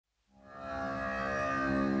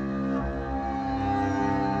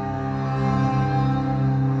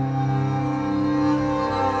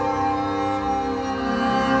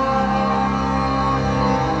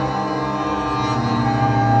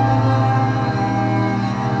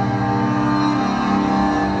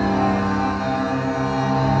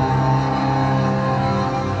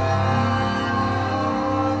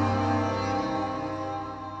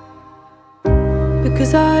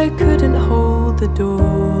the door.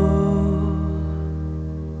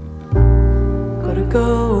 Gotta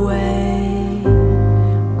go away,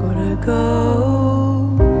 gotta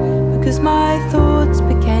go, because my thoughts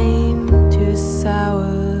became too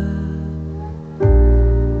sour.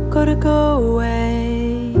 Gotta go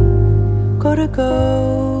away, gotta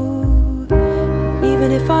go,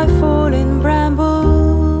 even if I fall in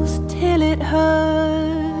brambles till it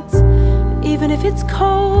hurts, even if it's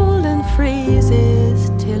cold and freezes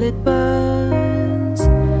till it burns.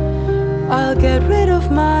 I'll get rid of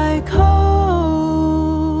my coat,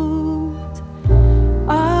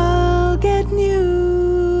 I'll get nude,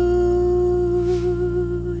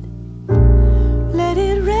 let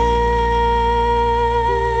it rain.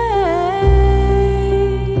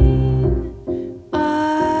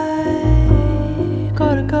 I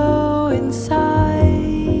gotta go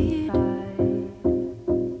inside,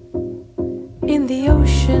 in the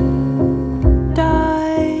ocean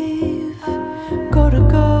dive, gotta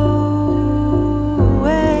go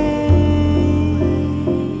away.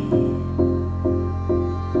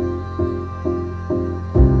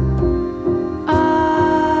 I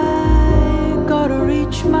gotta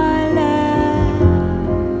reach my land,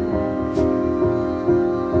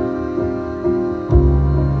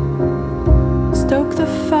 stoke the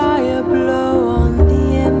fire, blow on the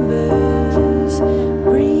embers,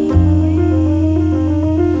 breathe,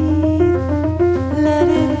 let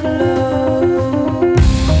it glow.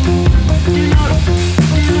 Do not fear,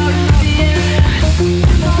 do not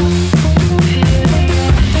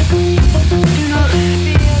fear,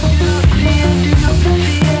 do not fear, do not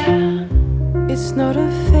fear. It's not a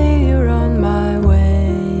failure on my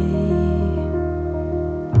way.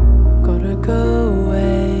 Gotta go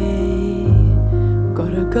away,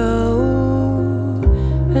 gotta go,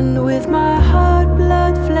 and with my heart,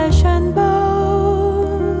 blood, flesh and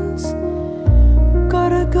bones,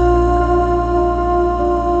 gotta go.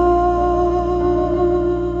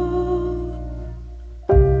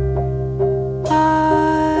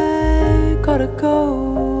 I gotta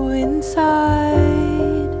go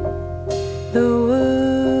inside the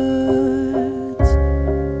woods.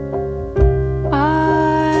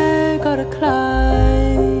 I gotta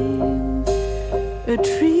climb a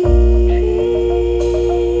tree.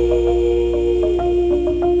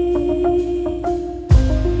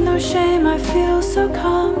 No shame, I feel so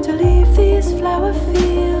calm to leave these flower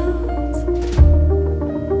fields.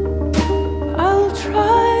 I'll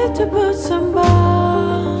try to put some